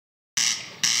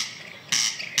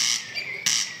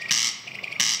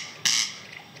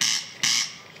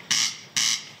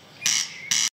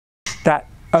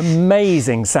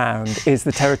Amazing sound is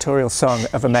the territorial song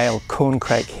of a male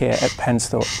corncrake here at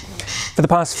Pensthorpe. For the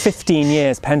past 15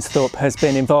 years, Pensthorpe has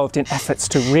been involved in efforts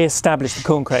to re-establish the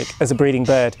corncrake as a breeding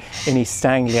bird in East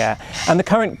Anglia. And the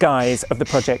current guise of the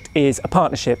project is a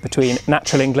partnership between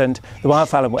Natural England, the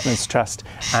Wildfowl and Wetlands Trust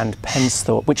and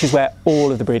Pensthorpe, which is where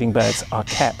all of the breeding birds are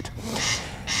kept.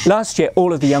 Last year,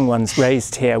 all of the young ones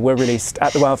raised here were released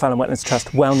at the Wildfowl and Wetlands Trust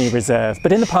Welney Reserve,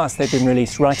 but in the past they've been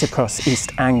released right across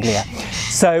East Anglia.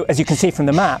 So, as you can see from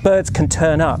the map, birds can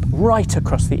turn up right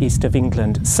across the east of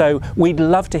England. So we'd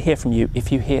love to hear from you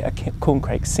if you hear a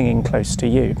corncrake singing close to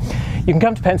you. You can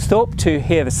come to Pensthorpe to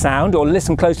hear the sound or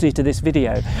listen closely to this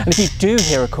video. And if you do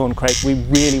hear a corncrake, we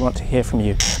really want to hear from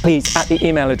you. Please, at the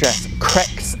email address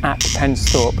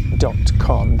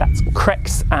crex@pensthorpe.com. That's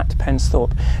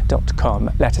crex@pensthorpe.com.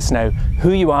 Let us know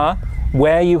who you are,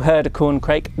 where you heard a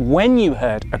corncrake, when you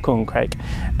heard a corncrake,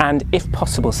 and if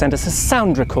possible send us a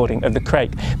sound recording of the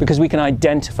crake, because we can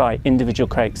identify individual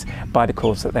crakes by the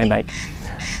calls that they make.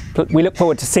 We look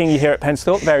forward to seeing you here at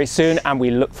Pensthorpe very soon, and we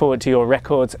look forward to your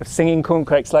records of singing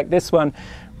corncrakes like this one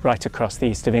right across the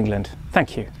east of England.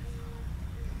 Thank you.